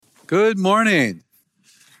Good morning.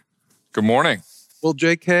 Good morning. Well,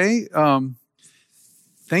 JK,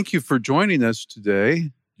 thank you for joining us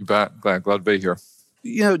today. You bet. Glad to be here.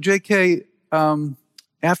 You know, JK,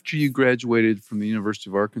 after you graduated from the University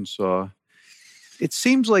of Arkansas, it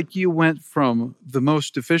seems like you went from the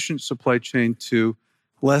most efficient supply chain to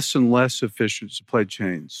less and less efficient supply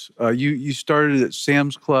chains. You started at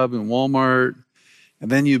Sam's Club and Walmart, and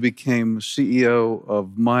then you became CEO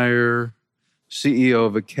of Meijer, CEO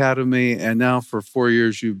of Academy, and now for 4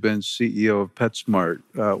 years you've been CEO of PetSmart.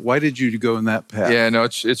 Why did you go in that path? Yeah, no,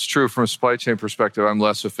 it's true. From a supply chain perspective, I'm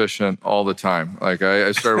less efficient all the time. Like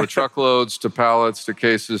I started with truckloads to pallets to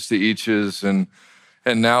cases to eaches, and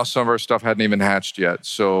now some of our stuff hadn't even hatched yet.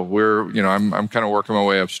 So I'm kind of working my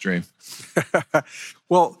way upstream.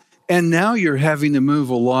 Well, and now you're having to move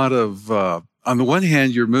a lot of. On the one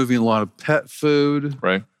hand, you're moving a lot of pet food,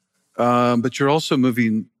 right? But you're also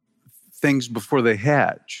moving things before they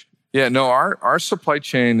hatch. Yeah, no, our supply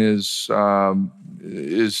chain is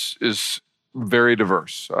very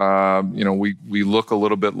diverse. We look a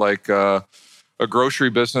little bit like a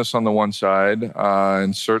grocery business on the one side,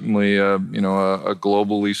 and certainly a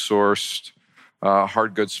globally sourced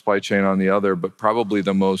hard goods supply chain on the other. But probably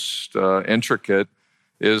the most intricate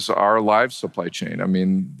is our live supply chain. I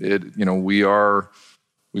mean,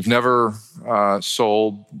 we've never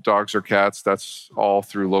sold dogs or cats. That's all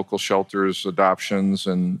through local shelters, adoptions,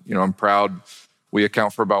 and I'm proud we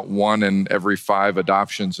account for about 1 in every 5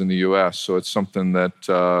 adoptions in the U.S. So it's something that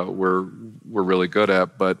we're really good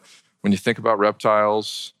at. But when you think about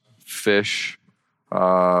reptiles, fish,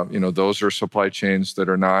 those are supply chains that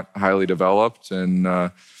are not highly developed, and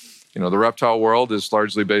the reptile world is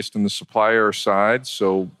largely based on the supplier side.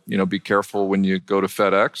 So, be careful when you go to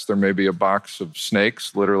FedEx. There may be a box of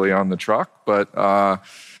snakes literally on the truck. But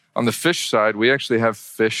on the fish side, we actually have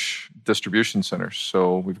fish distribution centers.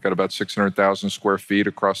 So we've got about 600,000 square feet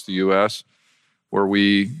across the U.S. where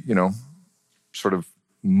we, sort of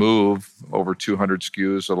move over 200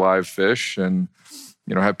 SKUs of live fish and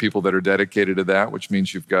have people that are dedicated to that, which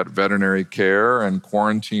means you've got veterinary care and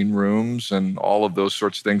quarantine rooms and all of those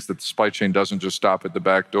sorts of things that the supply chain doesn't just stop at the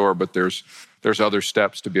back door, but there's other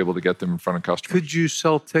steps to be able to get them in front of customers. Could you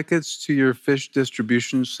sell tickets to your fish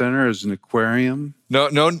distribution center as an aquarium?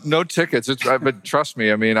 No tickets. But trust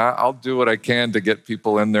me, I mean, I'll do what I can to get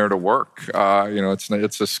people in there to work.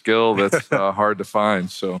 It's a skill that's hard to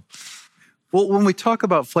find. So. Well, when we talk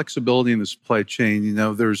about flexibility in the supply chain,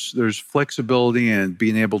 there's flexibility in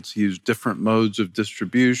being able to use different modes of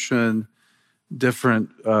distribution, different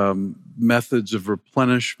methods of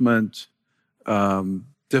replenishment,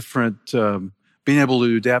 different being able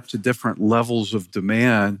to adapt to different levels of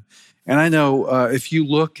demand. And I know if you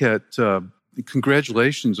look at,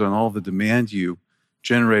 congratulations on all the demand you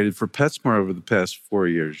generated for PetSmart over the past 4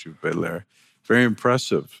 years you've been there. Very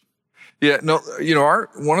impressive. Yeah, no,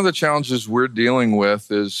 one of the challenges we're dealing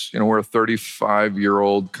with is, we're a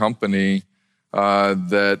 35-year-old company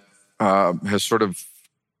that has sort of,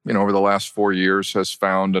 over the last 4 years has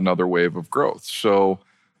found another wave of growth. So,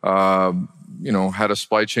 had a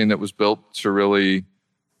supply chain that was built to really,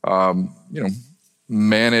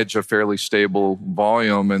 manage a fairly stable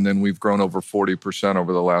volume, and then we've grown over 40%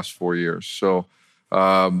 over the last 4 years. So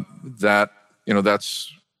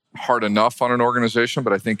that's hard enough on an organization,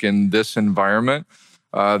 but I think in this environment,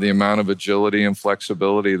 the amount of agility and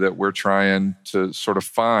flexibility that we're trying to sort of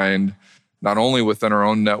find, not only within our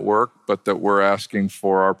own network, but that we're asking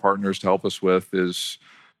for our partners to help us with is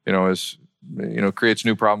creates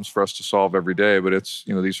new problems for us to solve every day. But it's,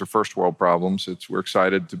 these are first world problems. We're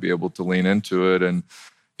excited to be able to lean into it. And,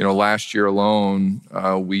 last year alone,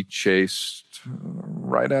 we chased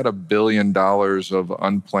right at $1 billion of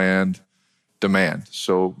unplanned demand.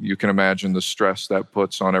 So you can imagine the stress that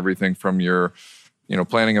puts on everything from your,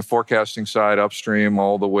 planning and forecasting side upstream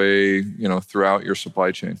all the way, throughout your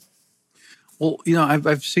supply chain. Well,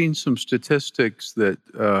 I've seen some statistics that,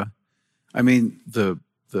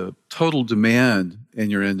 the total demand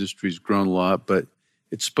in your industry has grown a lot, but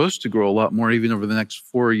it's supposed to grow a lot more even over the next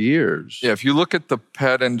 4 years. Yeah, if you look at the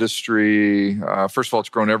pet industry, first of all, it's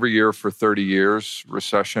grown every year for 30 years,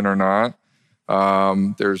 recession or not.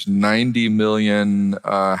 There's 90 million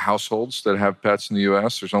households that have pets in the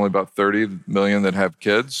U.S. There's only about 30 million that have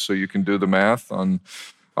kids. So you can do the math on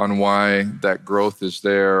why that growth is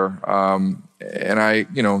there. And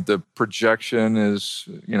the projection is,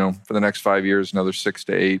 for the next 5 years, another 6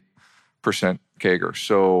 to 8% CAGR.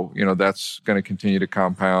 So, that's going to continue to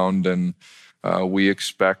compound. And we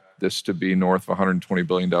expect this to be north of $120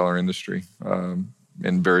 billion industry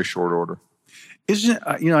in very short order. Isn't it,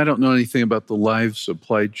 I don't know anything about the live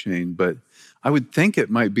supply chain, but I would think it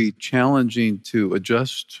might be challenging to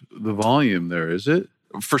adjust the volume there, is it?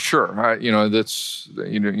 For sure. That's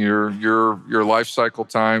your life cycle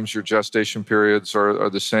times, your gestation periods are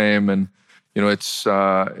the same, and it's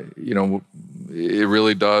it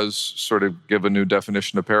really does sort of give a new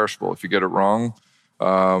definition of perishable. If you get it wrong,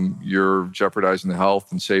 you're jeopardizing the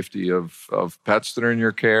health and safety of pets that are in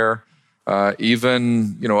your care.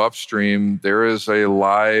 Even upstream, there is a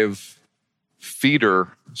live feeder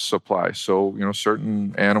supply. So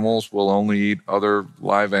certain animals will only eat other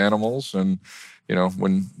live animals, and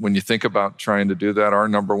when you think about trying to do that, our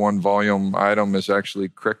number one volume item is actually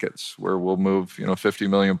crickets, where we'll move 50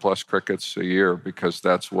 million plus crickets a year, because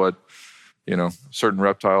that's what certain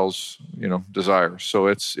reptiles desire. So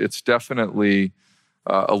it's definitely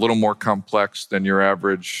a little more complex than your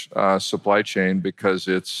average supply chain, because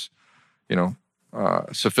it's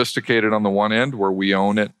sophisticated on the one end, where we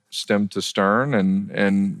own it stem to stern,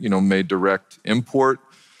 and may direct import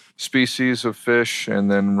species of fish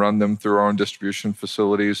and then run them through our own distribution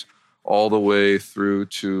facilities, all the way through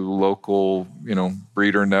to local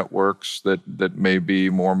breeder networks that may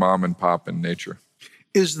be more mom and pop in nature.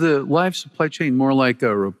 Is the live supply chain more like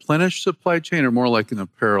a replenish supply chain or more like an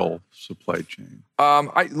apparel supply chain?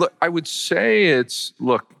 I would say it's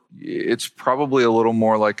probably a little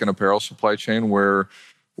more like an apparel supply chain, where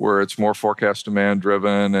it's more forecast demand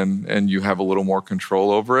driven, and you have a little more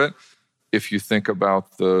control over it. If you think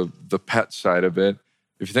about the pet side of it,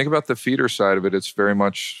 if you think about the feeder side of it, it's very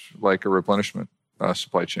much like a replenishment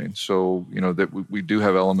supply chain. So that we do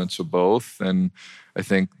have elements of both, and I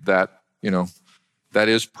think that that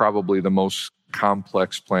is probably the most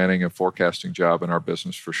complex planning and forecasting job in our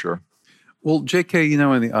business, for sure. Well, JK,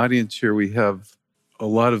 in the audience here, we have a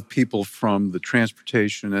lot of people from the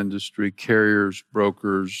transportation industry, carriers,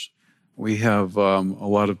 brokers. We have a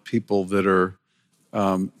lot of people that are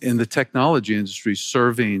in the technology industry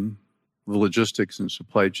serving the logistics and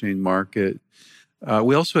supply chain market.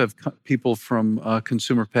 We also have people from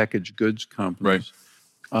consumer packaged goods companies,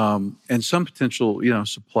 and some potential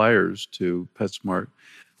suppliers to PetSmart.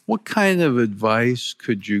 What kind of advice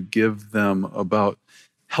could you give them about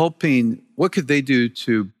what could they do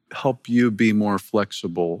to help you be more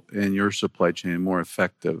flexible in your supply chain, more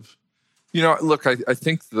effective? Look, I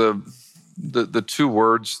think the two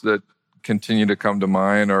words that continue to come to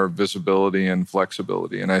mind are visibility and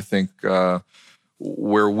flexibility. And I think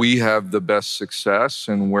where we have the best success,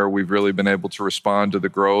 and where we've really been able to respond to the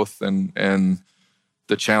growth and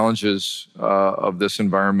the challenges of this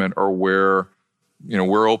environment, are where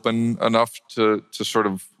we're open enough to sort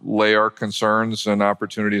of lay our concerns and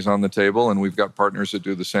opportunities on the table, and we've got partners that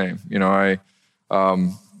do the same.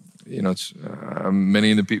 It's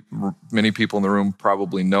many people in the room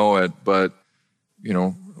probably know it, but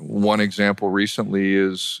one example recently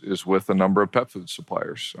is with a number of pet food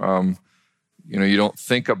suppliers. You don't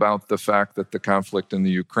think about the fact that the conflict in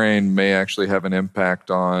the Ukraine may actually have an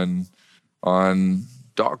impact on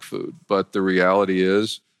dog food, but the reality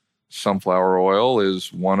is sunflower oil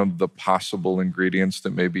is one of the possible ingredients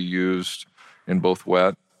that may be used in both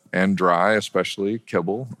wet and dry, especially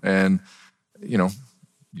kibble. And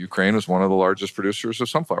Ukraine is one of the largest producers of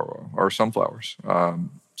sunflower oil, or sunflowers.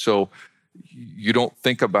 So you don't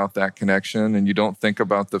think about that connection, and you don't think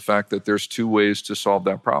about the fact that there's two ways to solve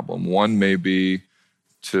that problem. One may be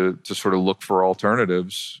to sort of look for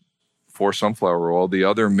alternatives for sunflower oil. The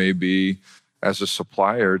other may be, as a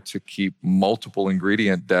supplier, to keep multiple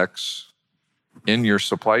ingredient decks in your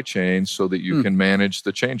supply chain so that you can manage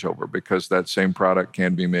the changeover, because that same product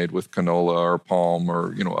can be made with canola or palm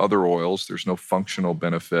or other oils. There's no functional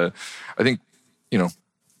benefit. I think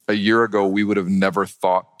a year ago we would have never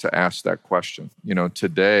thought to ask that question.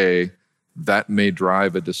 Today that may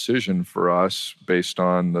drive a decision for us based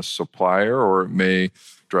on the supplier, or it may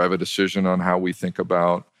drive a decision on how we think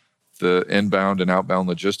about the inbound and outbound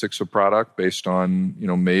logistics of product based on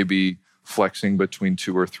maybe flexing between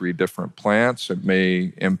 2 or 3 different plants. It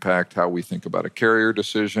may impact how we think about a carrier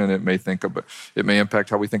decision. It may impact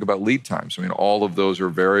how we think about lead times. I mean, all of those are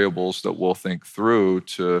variables that we'll think through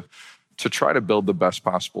to try to build the best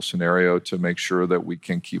possible scenario to make sure that we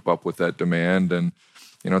can keep up with that demand. And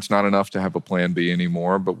it's not enough to have a plan B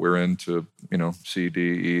anymore, but we're into C, D,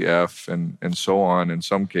 E, F, and so on in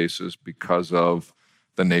some cases, because of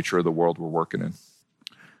the nature of the world we're working in.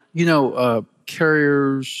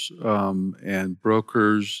 Carriers and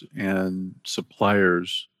brokers and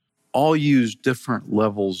suppliers all use different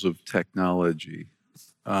levels of technology.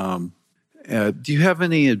 Do you have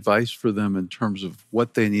any advice for them in terms of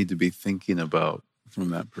what they need to be thinking about from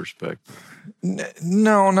that perspective?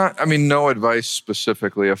 No advice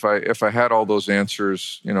specifically. If I had all those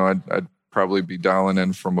answers, I'd probably be dialing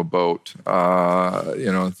in from a boat.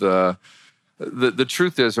 The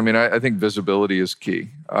truth is, I mean, I think visibility is key.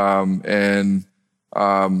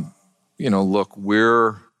 Look,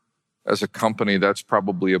 we're, as a company, that's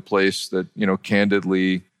probably a place that,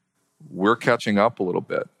 candidly, we're catching up a little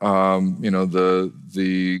bit. I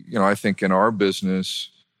think in our business,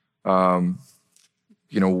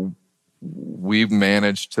 we've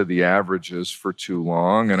managed to the averages for too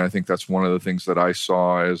long, and I think that's one of the things that I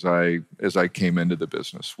saw as I came into the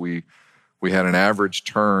business. We had an average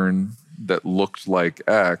turn that looked like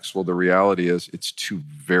X. Well, the reality is it's two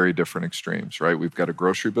very different extremes, right? We've got a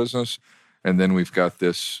grocery business, and then we've got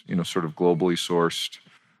this, sort of globally sourced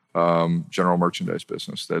general merchandise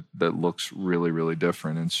business that looks really, really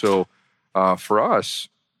different. And so for us,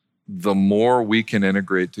 the more we can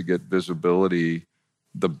integrate to get visibility,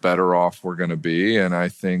 the better off we're going to be. And I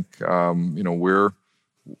think we're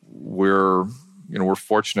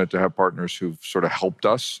fortunate to have partners who've sort of helped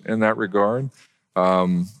us in that regard.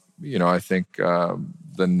 I think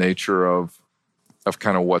the nature of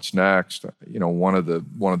kind of what's next, one of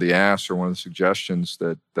the asks or one of the suggestions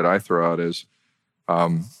that I throw out is,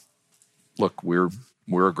 look, we're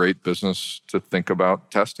a great business to think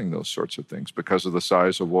about testing those sorts of things because of the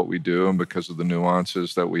size of what we do and because of the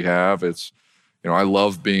nuances that we have. It's, I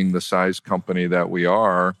love being the size company that we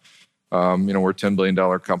are. We're a $10 billion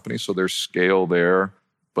company, so there's scale there,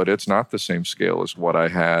 but it's not the same scale as what I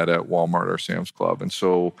had at Walmart or Sam's Club. And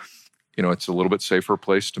so, it's a little bit safer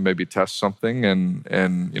place to maybe test something and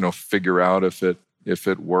figure out if it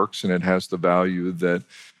works and it has the value that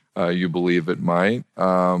you believe it might.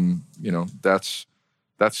 That's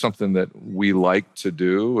something that we like to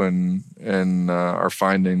do and are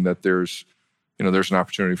finding that there's an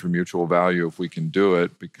opportunity for mutual value if we can do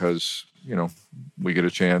it because, we get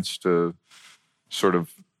a chance to sort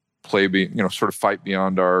of sort of fight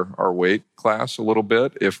beyond our weight class a little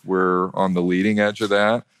bit if we're on the leading edge of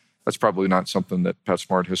that. That's probably not something that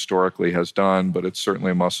PetSmart historically has done, but it's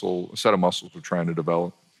certainly a set of muscles we're trying to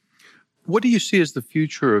develop. What do you see as the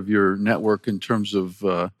future of your network in terms of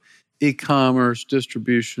e-commerce,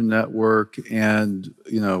 distribution network, and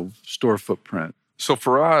store footprint? So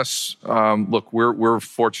for us, look, we're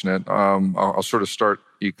fortunate. I'll sort of start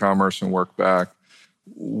e-commerce and work back.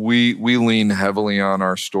 We lean heavily on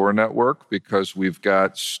our store network because we've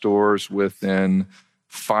got stores within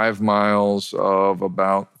 5 miles of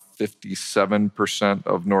about 57%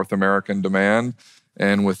 of North American demand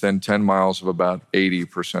and within 10 miles of about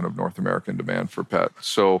 80% of North American demand for pet.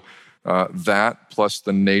 So that plus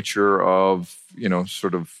the nature of,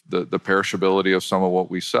 sort of the perishability of some of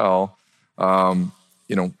what we sell,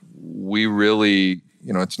 we really,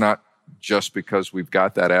 it's not just because we've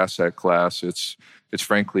got that asset class. It's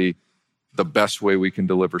frankly the best way we can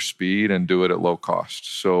deliver speed and do it at low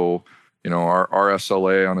cost. So, our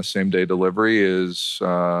SLA on a same-day delivery is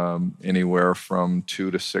anywhere from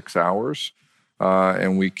 2 to 6 hours,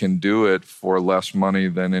 and we can do it for less money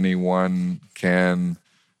than anyone can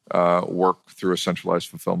work through a centralized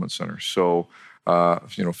fulfillment center. So,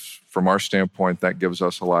 from our standpoint, that gives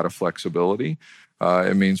us a lot of flexibility.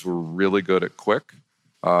 It means we're really good at quick.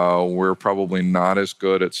 We're probably not as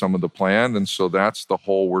good at some of the planned, and so that's the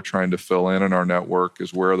hole we're trying to fill in our network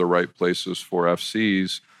is where are the right places for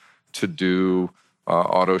FCs to do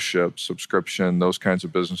auto ship, subscription, those kinds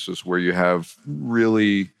of businesses where you have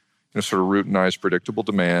really sort of routinized, predictable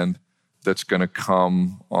demand that's going to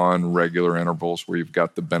come on regular intervals where you've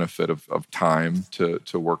got the benefit of time to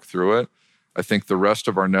work through it. I think the rest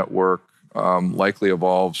of our network likely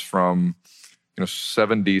evolves from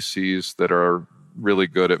 7 DCs that are really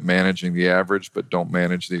good at managing the average but don't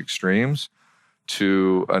manage the extremes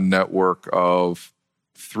to a network of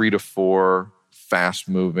 3 to 4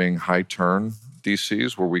 fast-moving, high-turn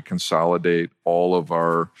DCs where we consolidate all of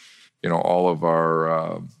our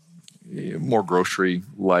more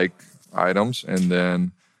grocery-like items, and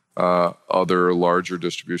then other larger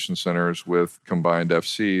distribution centers with combined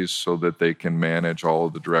FCs so that they can manage all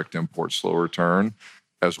of the direct import slow return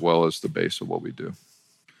as well as the base of what we do.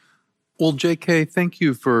 Well, JK, thank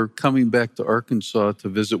you for coming back to Arkansas to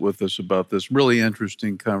visit with us about this really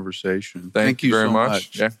interesting conversation. Thank you very so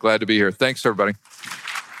much. Yeah, glad to be here. Thanks, everybody.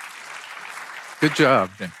 Good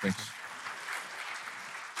job. Yeah, thanks.